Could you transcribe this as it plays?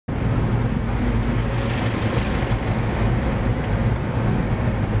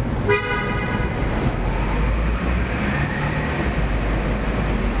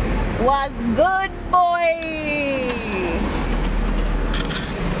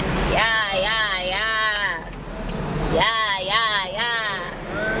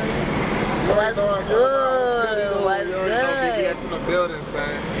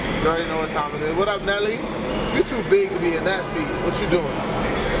what time it is. What up, Nelly? You too big to be in that seat. What you doing?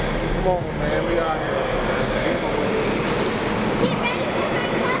 Come on, man. We out here.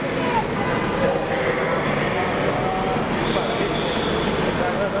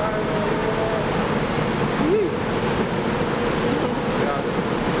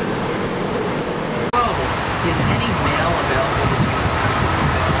 Is any mail available?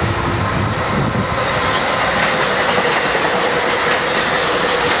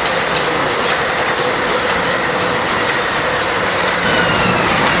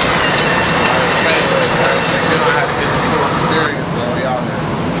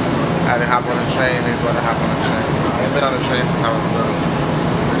 I didn't hop on the train, they was about to hop on the train. I ain't been on the train since I was little.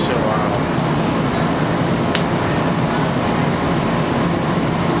 This shit wild.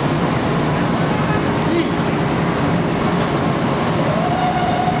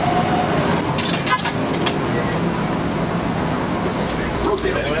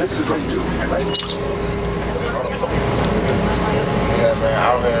 Yeah, man,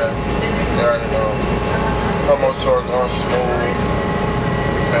 out here, you already know. Promo tour going smooth.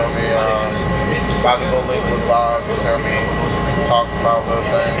 You feel me? About to go link with Bob, you feel me? Talk about little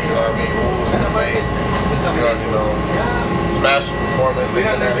things, you know what I mean? Rules to debate, you already know. Smash performance in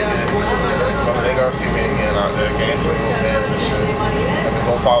Connecticut. So they gonna see me again out there, gain some new fans and shit. And then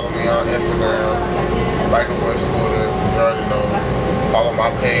go follow me on Instagram, BikerBoi Scooter, you already know. Follow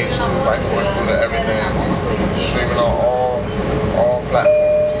my page too, BikerBoi Scooter, everything. Streaming on all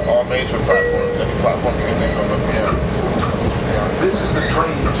platforms, all major platforms, any platform you can think of, look me up. This is the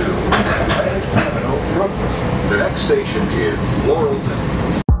train to Advanced Terminal, Brooklyn. The next station is Laurelton.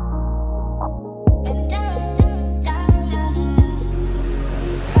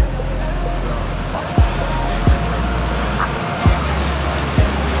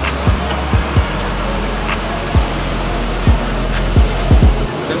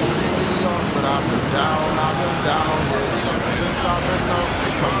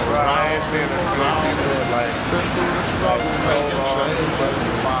 I ain't seen this many people like been through the struggle, making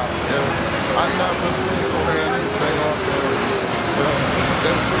changes. I never seen so many faces.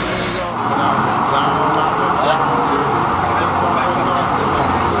 They see me up, but I've been down, since I've been up, they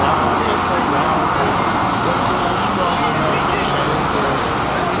come around, they surround me. Been through the struggle, making changes.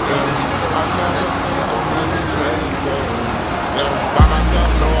 I never seen so many faces. By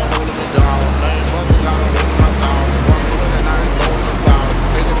myself, no one holding me down. Main ones got a hold my sound. One moving and I ain't going to town.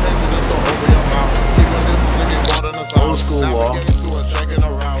 Niggas hate to just don't open your mouth. Keep your distance and get caught in the sound. Old school wall.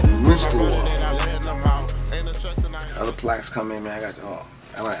 New school wall. Other plaques come in, man. I got to,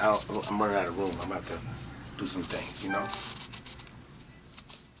 I'm running out of room. I'm about to do some things, you know?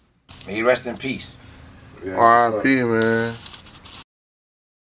 May he rest in peace. Yeah, R.I.P., man.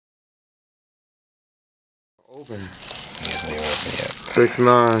 Open. Yes, they open yet.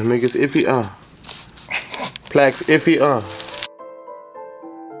 6'9", niggas iffy, Plaques iffy,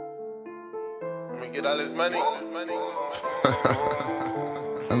 Let me get all this money.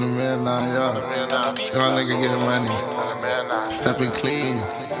 I'm the man now, y'all. Y'all nigga get money. Stepping clean.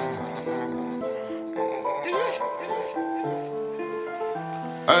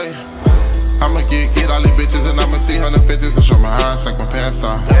 Hey, I'ma get all these bitches and I'ma see 150s and show my eyes like my pants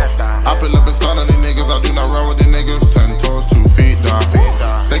down. I pull up and stun on these niggas, I do not run with these niggas. 10 toes, 2 feet down.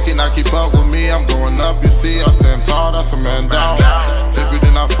 They cannot keep up with me, I'm going up, you see. I stand tall, that's a man down. If you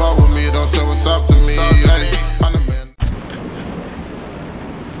did not fuck with me, don't say what's up to me. Hey, I'm the man.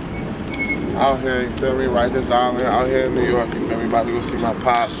 Out here, you feel me, right this island, out here in New York, you feel me, about to go see my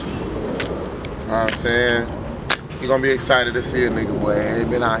pops. You know what I'm saying? You're gonna be excited to see a nigga, boy. I ain't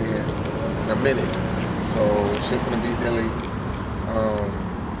been out here in a minute. So, shit finna be illy.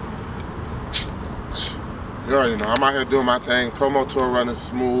 You already know, I'm out here doing my thing. Promo tour running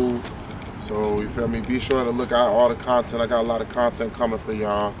smooth. So, you feel me? Be sure to look out all the content. I got a lot of content coming for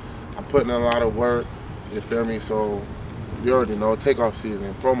y'all. I'm putting in a lot of work. You feel me? So, you already know, takeoff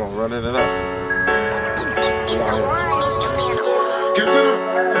season. Promo, running it up. Get to the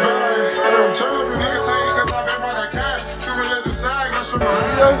bag. Turn up your niggas saying cause I been by that cash. Shoot me let the sag, I show my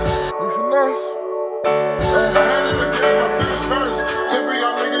ass. You finesse. I had it again, I finished first. Tip me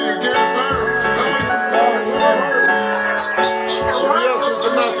y'all nigga, you get served. Somebody else is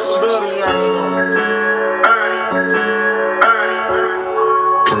finesse in the building, y'all.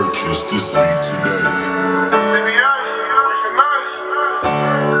 Purchase this beat today.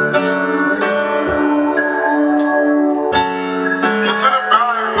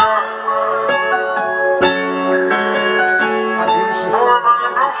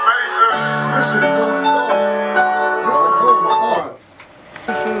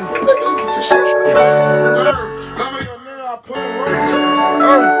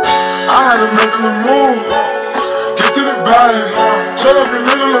 I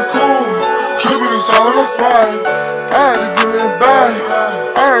a swag. I had to give me a bag.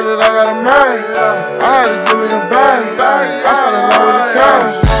 I heard that I got a man. I had to give me a bag. I fell in love with the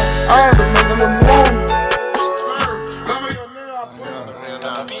cash. I had to make a little move.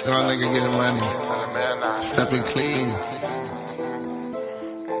 Y'all nigga getting money. Stepping clean.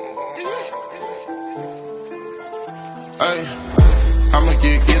 Hey, I'ma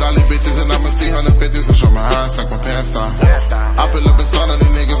get all these bitches and I'ma see 150s and show my ass like my pants down. I pull up and stun on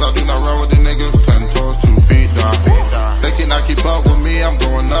these niggas, I do not run with these niggas. 10 toes, 2 feet down. They cannot keep up with me, I'm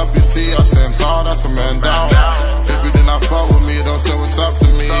going up, you see. I stand tall, that's a man down. If you did not fuck with me, don't say what's up to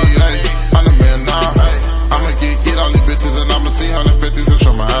me. Hey, I'm the man now. I'ma get all these bitches and I'ma see 150s and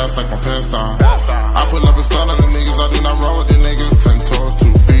show my ass like my pants down. I pull up and stun on these niggas, I do not run with these niggas. 10 toes,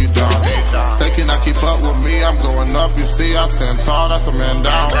 2 feet down. They cannot keep up with me, I'm going up, you see. I stand tall, that's a man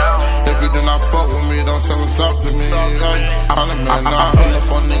down. If you do not fuck with me, don't say what's up to me. Hey, I'm the man now. I pull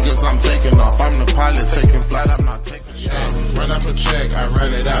up on niggas, I'm taking off. I'm the pilot taking flight, I'm not taking shit. Run up a check, I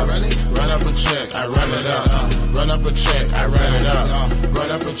run it out. Run up a check, I run it up. Run up a check, I run it up.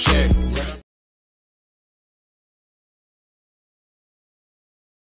 Run up a check.